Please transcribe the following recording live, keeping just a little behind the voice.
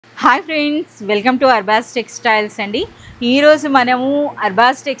Hi friends, welcome to Arbaaz textiles అండి. ఈరోజు మనము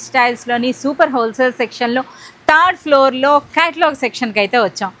అర్బాజ్ టెక్స్టైల్స్లోని సూపర్ హోల్సేల్ సెక్షన్లో థర్డ్ ఫ్లోర్లో క్యాటలాగ్ సెక్షన్కి అయితే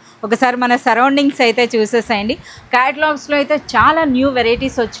వచ్చాం. ఒకసారి మన సరౌండింగ్స్ అయితే చూసేసాయండి. క్యాటలాగ్స్లో అయితే చాలా న్యూ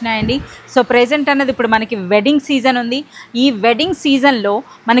వెరైటీస్ వచ్చినాయండి. సో ప్రెజెంట్ అన్నది ఇప్పుడు మనకి వెడ్డింగ్ సీజన్ ఉంది. ఈ వెడ్డింగ్ సీజన్లో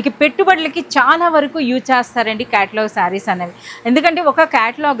మనకి పెట్టుబడులకి చాలా వరకు యూజ్ చేస్తారండి క్యాటలాగ్ శారీస్ అనేవి. ఎందుకంటే ఒక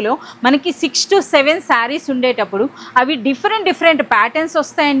క్యాటలాగ్లో మనకి 6 to 7 శారీస్ ఉండేటప్పుడు అవి డిఫరెంట్ ప్యాటర్న్స్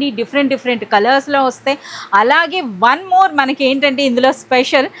వస్తాయండి, డిఫరెంట్ కలర్స్లో వస్తాయి. అలాగే వన్ మోర్ మనకి ఏంటంటే ఇందులో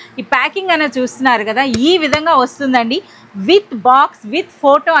స్పెషల్ ఈ ప్యాకింగ్ అనేది చూస్తున్నారు కదా, ఈ విధంగా వస్తుందండి. విత్ బాక్స్ విత్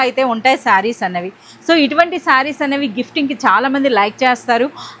ఫోటో అయితే ఉంటాయి శారీస్ అన్నవి. సో ఇటువంటి శారీస్ అనేవి గిఫ్టింగ్కి చాలామంది లైక్ చేస్తారు.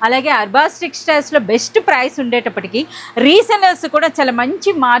 అలాగే అర్బాజ్ టెక్స్టైల్స్లో బెస్ట్ ప్రైస్ ఉండేటప్పటికి రీసెలర్స్ కూడా చాలా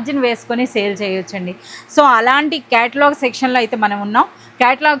మంచి మార్జిన్ వేసుకొని సేల్ చేయొచ్చండి. సో అలాంటి క్యాటలాగ్ సెక్షన్లో అయితే మనం ఉన్నాం.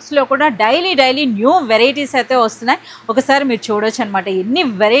 క్యాటలాగ్స్లో కూడా డైలీ న్యూ వెరైటీస్ అయితే వస్తున్నాయి. ఒకసారి మీరు చూడొచ్చు అనమాట, ఎన్ని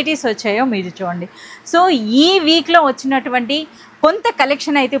వెరైటీస్ వచ్చాయో మీరు చూడండి. సో ఈ వీక్లో వచ్చినటువంటి కొంత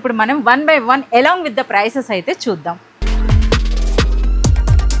కలెక్షన్ అయితే ఇప్పుడు మనం 1 by 1 along with the prices అయితే చూద్దాం.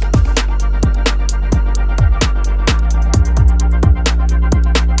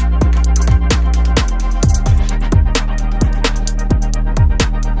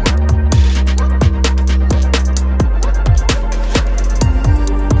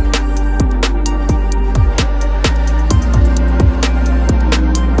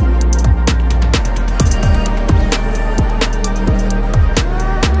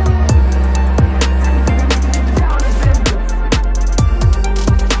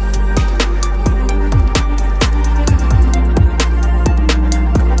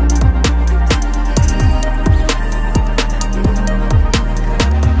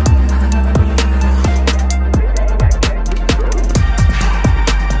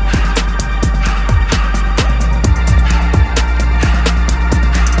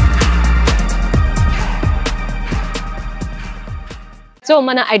 సో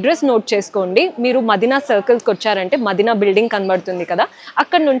మన అడ్రస్ నోట్ చేసుకోండి. మీరు మదీనా సర్కిల్స్కి వచ్చారంటే మదీనా బిల్డింగ్ కనబడుతుంది కదా,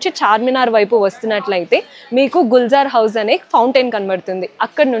 అక్కడ నుంచి చార్మినార్ వైపు వస్తున్నట్లయితే మీకు గుల్జార్ హౌస్ అనే ఫౌంటైన్ కనబడుతుంది.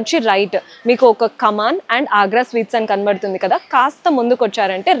 అక్కడ నుంచి రైట్ మీకు ఒక కమాన్ అండ్ ఆగ్రా స్వీట్స్ అని కనబడుతుంది కదా, కాస్త ముందుకు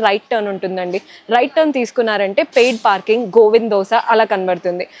వచ్చారంటే రైట్ టర్న్ ఉంటుందండి. రైట్ టర్న్ తీసుకున్నారంటే పెయిడ్ పార్కింగ్, గోవింద్ దోస అలా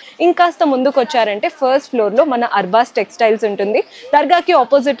కనబడుతుంది. ఇంకాస్త ముందుకు వచ్చారంటే ఫస్ట్ ఫ్లోర్లో మన అర్బాజ్ టెక్స్టైల్స్ ఉంటుంది. దర్గాకి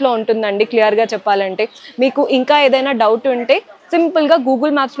ఆపోజిట్లో ఉంటుందండి. క్లియర్గా చెప్పాలంటే మీకు ఇంకా ఏదైనా డౌట్ ఉంటే సింపుల్గా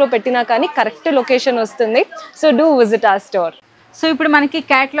గూగుల్ మ్యాప్స్లో పెట్టినా కానీ కరెక్ట్ లొకేషన్ వస్తుంది. సో డూ విజిట్ ఆ స్టోర్. సో ఇప్పుడు మనకి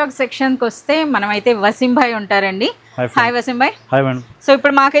క్యాటలాగ్ సెక్షన్కి వస్తే మనమైతే వసీం భాయ్ ఉంటారండి. హాయ్ వసీం భాయ్. Hi madam. సో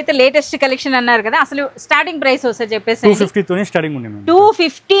ఇప్పుడు మాకైతే లేటెస్ట్ కలెక్షన్ అన్నారు కదా, అసలు స్టార్టింగ్ ప్రైస్ వస్తే చెప్పేసి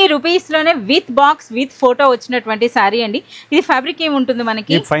 250 రూపీస్లోనే విత్ బాక్స్ విత్ ఫోటో వచ్చినటువంటి శారీ అండి. ఇది ఫ్యాబ్రిక్ ఏముంటుంది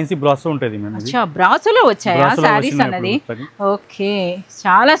మనకి? ఫ్యాన్సీ బ్రాసో ఉంటుంది. అచ్చా, బ్రాసోలో వచ్చాయా శారీస్ అన్నది? ఓకే,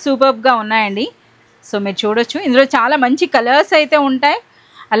 చాలా సూపర్గా ఉన్నాయండి. సో మీరు చూడొచ్చు, ఇందులో చాలా మంచి కలర్స్ అయితే ఉంటాయి.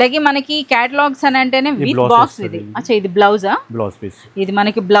 అలాగే మనకి క్యాటలాగ్స్ అని అంటేనే విత్ బాక్స్. ఇది అచ్చా, ఇది బ్లౌజా? Blouse piece. ఇది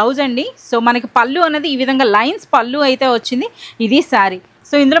మనకి బ్లౌజ్ అండి. సో మనకి పళ్ళు అనేది ఈ విధంగా లైన్స్ పళ్ళు అయితే వచ్చింది. ఇది శారీ.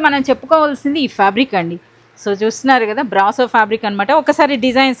 సో ఇందులో మనం చెప్పుకోవాల్సింది ఈ ఫ్యాబ్రిక్ అండి. సో చూస్తున్నారు కదా, బ్రాసో ఫ్యాబ్రిక్ అనమాట. ఒకసారి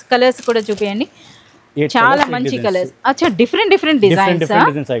డిజైన్స్ కలర్స్ కూడా చూపించండి. చాలా మంచి కలర్స్. అచ్చా, different designs.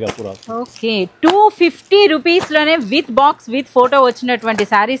 Okay, 250 రూపీస్లోనే with box with photo వచ్చినటువంటి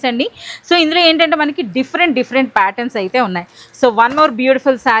శారీస్ అండి. సో ఇందులో ఏంటంటే మనకి డిఫరెంట్ ప్యాటర్న్స్ అయితే ఉన్నాయి. So one more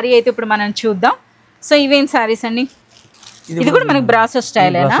beautiful sari అయితే ఇప్పుడు మనం చూద్దాం. సో ఇవేం శారీస్ అండి? ఇది కూడా మనకి బ్రాసో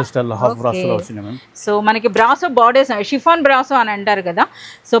స్టైల్. సో మనకి బ్రాసో బార్డర్స్, షిఫాన్ బ్రాసో అని అంటారు కదా.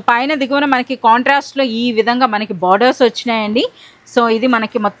 సో పైన దిగువన మనకి కాంట్రాస్ట్లో ఈ విధంగా మనకి బార్డర్స్ వచ్చినాయండి. సో ఇది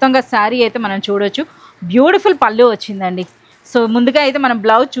మనకి మొత్తంగా శారీ అయితే మనం చూడొచ్చు. బ్యూటిఫుల్ పళ్ళు వచ్చిందండి. సో ముందుగా అయితే మనం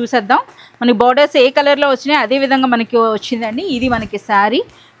బ్లౌజ్ చూసేద్దాం. మనకి బార్డర్స్ ఏ కలర్లో వచ్చినాయి అదే విధంగా మనకి వచ్చిందండి. ఇది మనకి శారీ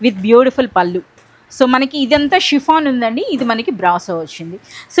విత్ బ్యూటిఫుల్ పళ్ళు. సో మనకి ఇదంతా షిఫాన్ ఉందండి. ఇది మనకి బ్రాసో వచ్చింది.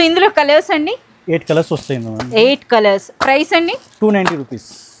 సో ఇందులో కలర్స్ అండి 8 కలర్స్ వస్తాయి. 8 కలర్స్. ప్రైస్ అండి 290 రూపీస్.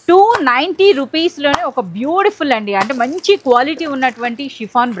 290 రూపీస్లోనే ఒక బ్యూటిఫుల్ అండి, అంటే మంచి క్వాలిటీ ఉన్నటువంటి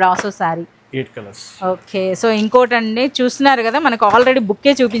chiffon brasso sari. 8 colours. Okay, so ఇంకోటి అండి చూస్తున్నారు కదా, మనకు ఆల్రెడీ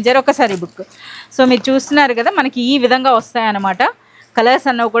బుక్కే చూపించారు. ఒకసారి బుక్. సో మీరు చూస్తున్నారు కదా, మనకి ఈ విధంగా వస్తాయన్నమాట. కలర్స్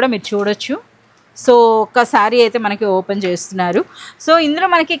అన్నవి కూడా మీరు చూడొచ్చు. సో ఒక శారీ అయితే మనకి ఓపెన్ చేస్తున్నారు. సో ఇందులో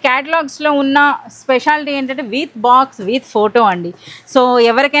మనకి క్యాటలాగ్స్లో ఉన్న స్పెషాలిటీ ఏంటంటే విత్ బాక్స్ విత్ ఫోటో అండి. సో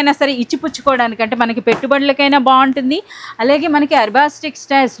ఎవరికైనా సరే ఇచ్చిపుచ్చుకోవడానికి, అంటే మనకి పెట్టుబడులకైనా బాగుంటుంది. అలాగే మనకి అర్బాజ్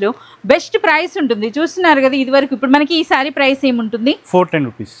టెక్స్టైల్స్లో బెస్ట్ ప్రైస్ ఉంటుంది. చూస్తున్నారు కదా ఇదివరకు. ఇప్పుడు మనకి ఈ శారీ ప్రైస్ ఏముంటుంది? 410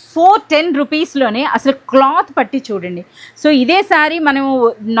 రూపీస్. 410 రూపీస్లోనే అసలు క్లాత్ పట్టి చూడండి. సో ఇదే శారీ మనం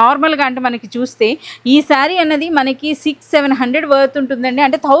నార్మల్గా అంటే మనకి చూస్తే ఈ శారీ అన్నది మనకి 600-700 వర్త్ ఉంటుందండి.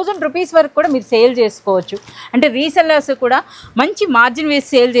 అంటే 1000 రూపీస్ వరకు కూడా మీరు సేల్ సేల్ చేసుకోవచ్చు, అంటే రీసెల్లర్స్ కూడా మంచి మార్జిన్ వేసి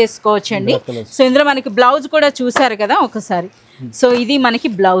సేల్ చేసుకోవచ్చు అండి. సో ఇందులో మనకి బ్లౌజ్ కూడా చూసారు కదా ఒకసారి. సో ఇది మనకి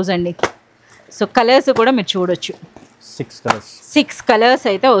బ్లౌజ్ అండి. సో కలర్స్ కూడా మీరు చూడొచ్చు, 6 కలర్స్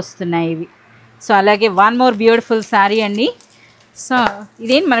అయితే వస్తున్నాయి ఇవి. సో అలాగే వన్ మోర్ బ్యూటిఫుల్ శారీ అండి. సో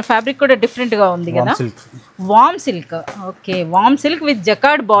ఇదేంటి మన ఫ్యాబ్రిక్ కూడా డిఫరెంట్గా ఉంది కదా, వామ్ silk. Okay, warm silk with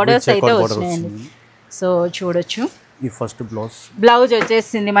jacquard borders అయితే వచ్చినాయండి. సో చూడొచ్చు, ఈ ఫస్ట్ బ్లౌజ్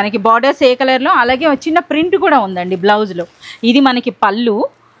వచ్చేసింది మనకి బార్డర్స్ ఏ కలర్లో, అలాగే చిన్న ప్రింట్ కూడా ఉందండి బ్లౌజ్లో. ఇది మనకి పళ్ళు.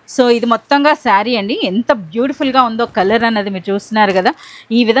 సో ఇది మొత్తంగా శారీ అండి. ఎంత బ్యూటిఫుల్గా ఉందో కలర్ అన్నది మీరు చూస్తున్నారు కదా.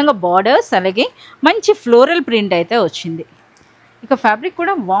 ఈ విధంగా బార్డర్స్, అలాగే మంచి ఫ్లోరల్ ప్రింట్ అయితే వచ్చింది. ఇక ఫ్యాబ్రిక్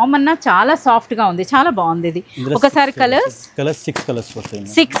కూడా వామ్ అన్న చాలా సాఫ్ట్గా ఉంది, చాలా బాగుంది ఇది. ఒకసారి కలర్స్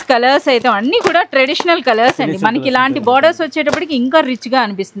 6 కలర్స్ అయితే అన్నీ కూడా ట్రెడిషనల్ కలర్స్ అండి. మనకి ఇలాంటి బార్డర్స్ వచ్చేటప్పటికి ఇంకా రిచ్గా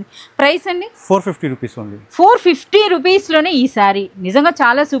అనిపిస్తుంది. ప్రైస్ అండి 450 రూపీస్ ఓన్లీ. 450 రూపీస్లోనే ఈ శారీ నిజంగా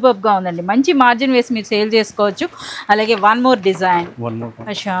చాలా సూపర్గా ఉందండి. మంచి మార్జిన్ వేసి మీరు సేల్ చేసుకోవచ్చు. అలాగే వన్ మోర్ డిజైన్.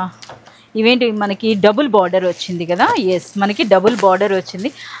 అచ్చా, ఇవేంటి మనకి డబుల్ బార్డర్ వచ్చింది కదా. ఎస్, మనకి డబుల్ బార్డర్ వచ్చింది.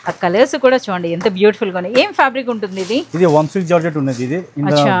 ఆ కలర్స్ కూడా చూడండి ఎంత బ్యూటిఫుల్గా ఉన్నాయి. ఏం ఫ్యాబ్రిక్ ఉంటుంది ఇది? ఇది వామ్ సిల్క్ జార్జెట్ ఉన్నది. ఇది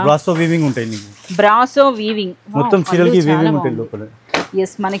బ్రాసో వీవింగ్ ఉంటాయి నీకు. బ్రాసో వీవింగ్ మొత్తం చీరలకి వీవింగ్ ఉంటాయి లోపల.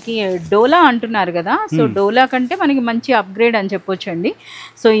 ఎస్, మనకి డోలా అంటున్నారు కదా. సో డోలా కంటే మనకి మంచి అప్గ్రేడ్ అని చెప్పొచ్చు అండి.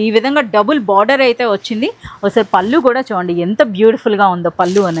 సో ఈ విధంగా డబుల్ బార్డర్ అయితే వచ్చింది. ఒకసారి పళ్ళు కూడా చూడండి ఎంత బ్యూటిఫుల్గా ఉందో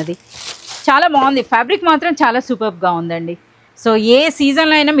పళ్ళు అన్నది. చాలా బాగుంది. ఫ్యాబ్రిక్ మాత్రం చాలా సూపర్గా ఉందండి. సో ఏ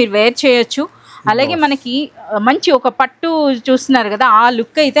సీజన్లో అయినా మీరు వేర్ చేయొచ్చు. అలాగే మనకి మంచి ఒక పట్టు చూస్తున్నారు కదా, ఆ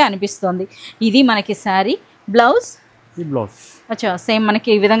లుక్ అయితే అనిపిస్తుంది. ఇది మనకి శారీ. బ్లౌజ్ అచ్చా సేమ్ మనకి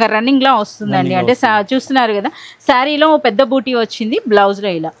ఈ విధంగా రన్నింగ్లా వస్తుందండి. అంటే చూస్తున్నారు కదా, శారీలో పెద్ద బూటీ వచ్చింది,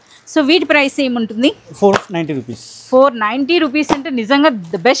 బ్లౌజ్లో ఇలా. సో వీటి ప్రైస్ ఏముంటుంది? 490 రూపీస్. 490 రూపీస్ అంటే నిజంగా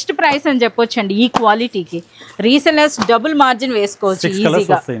ద బెస్ట్ ప్రైస్ అని చెప్పొచ్చు అండి. ఈ క్వాలిటీకి రీసెలర్స్ డబుల్ మార్జిన్ వేసుకోవచ్చు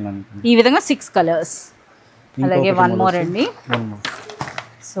ఈజీగా. ఈ విధంగా 6 కలర్స్. అలాగే వన్ మోర్ అండి.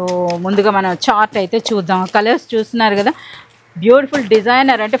 సో ముందుగా మనం చార్ట్ అయితే చూద్దాం. కలర్స్ చూస్తున్నారు కదా, బ్యూటిఫుల్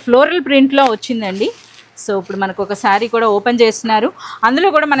డిజైనర్ అంటే ఫ్లోరల్ ప్రింట్లో వచ్చిందండి. సో ఇప్పుడు మనకు ఒక శారీ కూడా ఓపెన్ చేస్తున్నారు. అందులో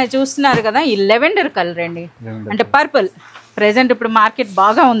కూడా మనం చూస్తున్నారు కదా ఈ లెవెండర్ కలర్ అండి, అంటే పర్పుల్. ప్రెజెంట్ ఇప్పుడు మార్కెట్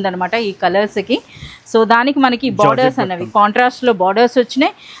బాగా ఉందన్నమాట ఈ కలర్స్కి. సో దానికి మనకి బార్డర్స్ అన్నవి కాంట్రాస్ట్లో బార్డర్స్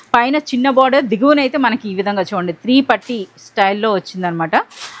వచ్చినాయి. పైన చిన్న బార్డర్, దిగువనైతే మనకి ఈ విధంగా చూడండి 3 పట్టీ స్టైల్లో వచ్చిందనమాట.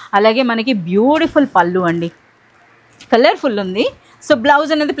 అలాగే మనకి బ్యూటిఫుల్ పళ్ళు అండి, కలర్ఫుల్ ఉంది. సో బ్లౌజ్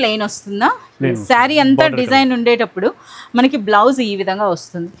అనేది ప్లెయిన్ వస్తుందా? శారీ అంతా డిజైన్ ఉండేటప్పుడు మనకి బ్లౌజ్ ఈ విధంగా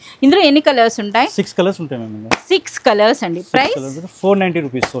వస్తుంది. ఇందులో ఎన్ని కలర్స్ ఉంటాయి? 6 కలర్స్ ఉంటాయి మ్యామ్. 6 కలర్స్ అండి. Price 490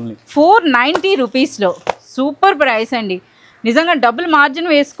 rupees only. 490 రూపీస్లో సూపర్ ప్రైస్ అండి. నిజంగా డబుల్ మార్జిన్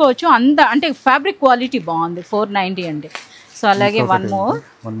వేసుకోవచ్చు అంత, అంటే ఫ్యాబ్రిక్ క్వాలిటీ బాగుంది 490 అంటే. సో అలాగే వన్ మోర్.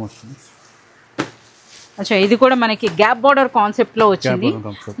 అచ్చా, ఇది కూడా మనకి గ్యాప్ బార్డర్ కాన్సెప్ట్లో వచ్చింది.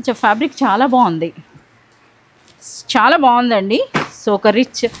 అచ్చా, ఫ్యాబ్రిక్ చాలా బాగుంది, చాలా బాగుందండి. సో ఒక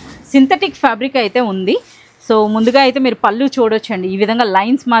రిచ్ సింథటిక్ ఫ్యాబ్రిక్ అయితే ఉంది. సో ముందుగా అయితే మీరు పళ్ళు చూడొచ్చండి, ఈ విధంగా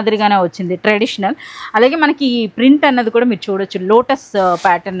లైన్స్ మాదిరిగానే వచ్చింది ట్రెడిషనల్. అలాగే మనకి ఈ ప్రింట్ అన్నది కూడా మీరు చూడొచ్చు, లోటస్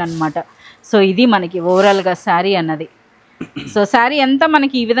ప్యాటర్న్ అనమాట. సో ఇది మనకి ఓవరాల్గా శారీ అన్నది. సో శారీ అంతా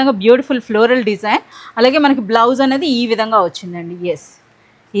మనకి ఈ విధంగా బ్యూటిఫుల్ ఫ్లోరల్ డిజైన్. అలాగే మనకి బ్లౌజ్ అనేది ఈ విధంగా వచ్చిందండి. ఎస్,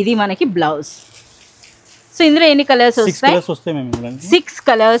 ఇది మనకి బ్లౌజ్. సో ఇందులో ఎన్ని కలర్స్ వస్తాయి? 6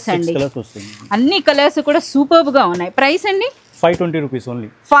 కలర్స్ అండి. అన్ని కలర్స్ కూడా సూపర్గా ఉన్నాయి. ప్రైస్ అండి 520 రూపీస్ ఓన్లీ.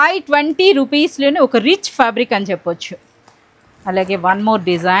 520 రూపీస్లోనే ఒక రిచ్ ఫ్యాబ్రిక్ అని చెప్పొచ్చు. అలాగే వన్ మోర్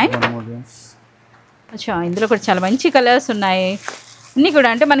డిజైన్. అచ్చా, ఇందులో కూడా చాలా మంచి కలర్స్ ఉన్నాయి అన్నీ కూడా.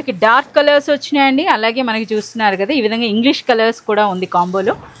 అంటే మనకి డార్క్ కలర్స్ వచ్చినాయండి. అలాగే మనకి చూస్తున్నారు కదా ఈ విధంగా ఇంగ్లీష్ కలర్స్ కూడా ఉంది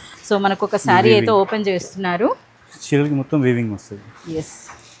కాంబోలో. సో మనకు ఒక శారీ అయితే ఓపెన్ చేస్తున్నారు. మొత్తం వీవింగ్ వస్తుంది. ఎస్,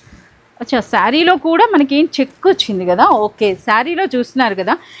 అచ్చా, శారీలో కూడా మనకి ఏం చెక్ వచ్చింది కదా. ఓకే, శారీలో చూస్తున్నారు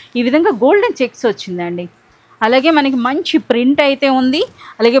కదా ఈ విధంగా గోల్డెన్ చెక్స్ వచ్చిందండి. అలాగే మనకి మంచి ప్రింట్ అయితే ఉంది.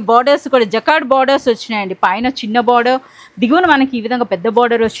 అలాగే బార్డర్స్ కూడా జకార్డ్ బార్డర్స్ వచ్చినాయండి. పైన చిన్న బార్డర్, దిగువన మనకి ఈ విధంగా పెద్ద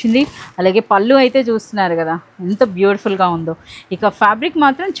బార్డర్ వచ్చింది. అలాగే పళ్ళు అయితే చూస్తున్నారు కదా ఎంత బ్యూటిఫుల్గా ఉందో. ఇక ఫ్యాబ్రిక్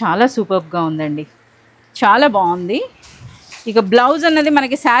మాత్రం చాలా సూపర్గా ఉందండి, చాలా బాగుంది. ఇక బ్లౌజ్ అన్నది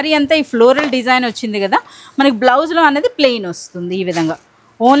మనకి శారీ అంతా ఈ ఫ్లోరల్ డిజైన్ వచ్చింది కదా, మనకి బ్లౌజ్లో అన్నది ప్లెయిన్ వస్తుంది ఈ విధంగా.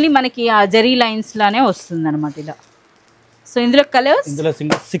 ఓన్లీ మనకి ఆ జరీ లైన్స్ లానే వస్తుంది అనమాట ఇలా. సో ఇందులో కలర్స్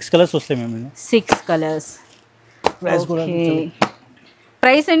 6 కలర్స్ వస్తాయి మేము. 6 కలర్స్.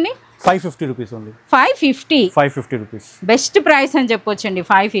 ప్రైస్ అండి 550 rupees only. 550 rupees best price అని చెప్పొచ్చు అండి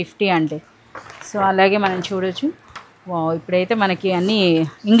 550 అంటే. సో అలాగే మనం చూడొచ్చు. వావ్, ఇప్పుడైతే మనకి అన్ని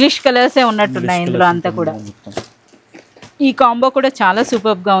ఇంగ్లీష్ కలర్సే ఉన్నట్టున్నాయి ఇందులో అంతా కూడా. ఈ కాంబో కూడా చాలా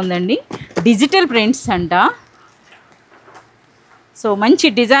సూపర్గా ఉందండి. డిజిటల్ ప్రింట్స్ అంట. సో మంచి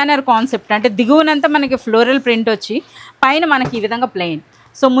డిజైనర్ కాన్సెప్ట్, అంటే దిగువనంతా మనకి ఫ్లోరల్ ప్రింట్ వచ్చి పైన మనకి ఈ విధంగా ప్లెయిన్.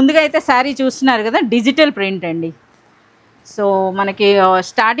 సో ముందుగా అయితే శారీ చూస్తున్నారు కదా, డిజిటల్ ప్రింట్ అండి. సో మనకి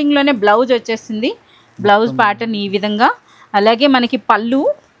స్టార్టింగ్లోనే బ్లౌజ్ వచ్చేసింది, బ్లౌజ్ ప్యాటర్న్ ఈ విధంగా. అలాగే మనకి పళ్ళు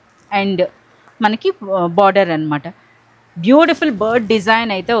అండ్ మనకి బార్డర్ అన్నమాట. బ్యూటిఫుల్ బర్డ్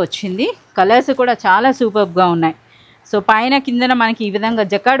డిజైన్ అయితే వచ్చింది. కలర్స్ కూడా చాలా సూపర్గా ఉన్నాయి. సో పైన కిందన మనకి ఈ విధంగా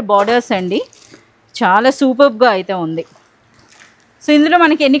జకార్డ్ బార్డర్స్ అండి, చాలా సూపర్గా అయితే ఉంది. సో ఇందులో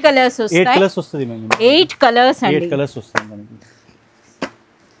మనకి ఎన్ని కలర్స్ వస్తాయి? 8 కలర్స్ వస్తుంది మ్యామ్. 8 కలర్స్ అండి. 8 కలర్స్ వస్తుంది మనకి.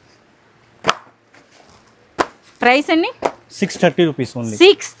 ప్రైస్ అండి 630 rupees only.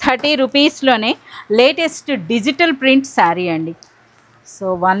 630 రూపీస్లోనే latest digital print sari అండి. సో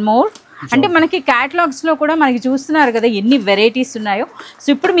వన్ మోర్, అంటే మనకి క్యాటలాగ్స్లో కూడా మనకి చూస్తున్నారు కదా ఎన్ని వెరైటీస్ ఉన్నాయో. సో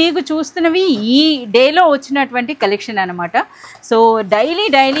ఇప్పుడు మీకు చూస్తున్నవి ఈ డేలో వచ్చినటువంటి కలెక్షన్ అనమాట. సో డైలీ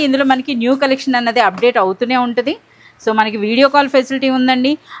ఇందులో మనకి న్యూ కలెక్షన్ అన్నది అప్డేట్ అవుతూనే ఉంటుంది. సో మనకి వీడియో కాల్ ఫెసిలిటీ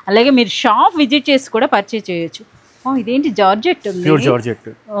ఉందండి. అలాగే మీరు షాప్ విజిట్ చేసి కూడా పర్చేజ్ చేయొచ్చు. ఇదేంటి జార్జెట్ ఉంది? Pure georgette.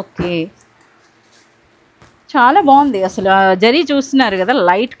 ఓకే, చాలా బాగుంది. అసలు జరీ చూస్తున్నారు కదా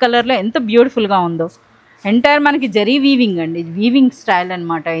లైట్ కలర్లో ఎంత బ్యూటిఫుల్గా ఉందో. ఎంటైర్ మనకి జరీ వీవింగ్ అండి, వీవింగ్ స్టైల్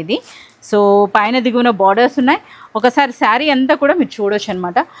అనమాట ఇది. సో పైన దిగున బార్డర్స్ ఉన్నాయి. ఒకసారి శారీ అంతా కూడా మీరు చూడొచ్చు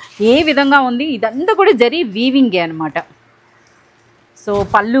అనమాట ఏ విధంగా ఉంది. ఇదంతా కూడా జరీ వీవింగే అనమాట. సో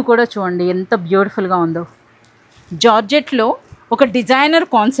పళ్ళు కూడా చూడండి ఎంత బ్యూటిఫుల్గా ఉందో. జార్జెట్లో ఒక డిజైనర్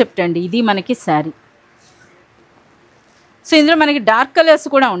కాన్సెప్ట్ అండి ఇది మనకి శారీ. సో ఇందులో మనకి డార్క్ కలర్స్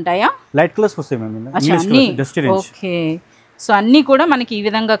కూడా ఉంటాయా? లైట్ కలర్స్ వస్తాయి మ్యామ్. అన్నీ ఓకే. సో అన్నీ కూడా మనకి ఈ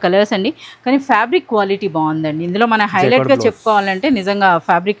విధంగా కలర్స్ అండి. కానీ ఫ్యాబ్రిక్ క్వాలిటీ బాగుందండి. ఇందులో మనం హైలైట్గా చెప్పుకోవాలంటే నిజంగా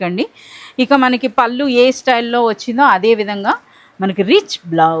ఫ్యాబ్రిక్ అండి. ఇక మనకి పళ్ళు ఏ స్టైల్లో వచ్చిందో అదే విధంగా మనకి రిచ్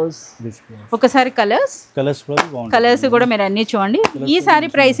బ్లౌజ్. ఒకసారి కలర్స్ కూడా మీరు అన్నీ చూడండి. ఈ సారీ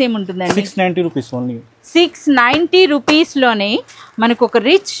ప్రైస్ ఏముంటుందండి? 690 రూపీస్ ఓన్లీ. 690 రూపీస్లోనే మనకు ఒక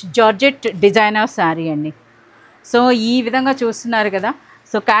రిచ్ జార్జెట్ డిజైనర్ శారీ అండి. సో ఈ విధంగా చూస్తున్నారు కదా.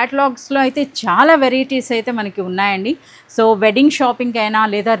 సో క్యాటలాగ్స్లో అయితే చాలా వెరైటీస్ అయితే మనకి ఉన్నాయండి. సో వెడ్డింగ్ షాపింగ్ అయినా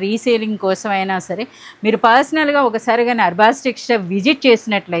లేదా రీసేలింగ్ కోసం అయినా సరే మీరు పర్సనల్గా ఒకసారి కానీ అర్బాజ్ టెక్స్టైల్ విజిట్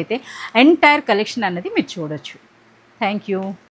చేసినట్లయితే ఎంటైర్ కలెక్షన్ అన్నది మీరు చూడొచ్చు. Thank you.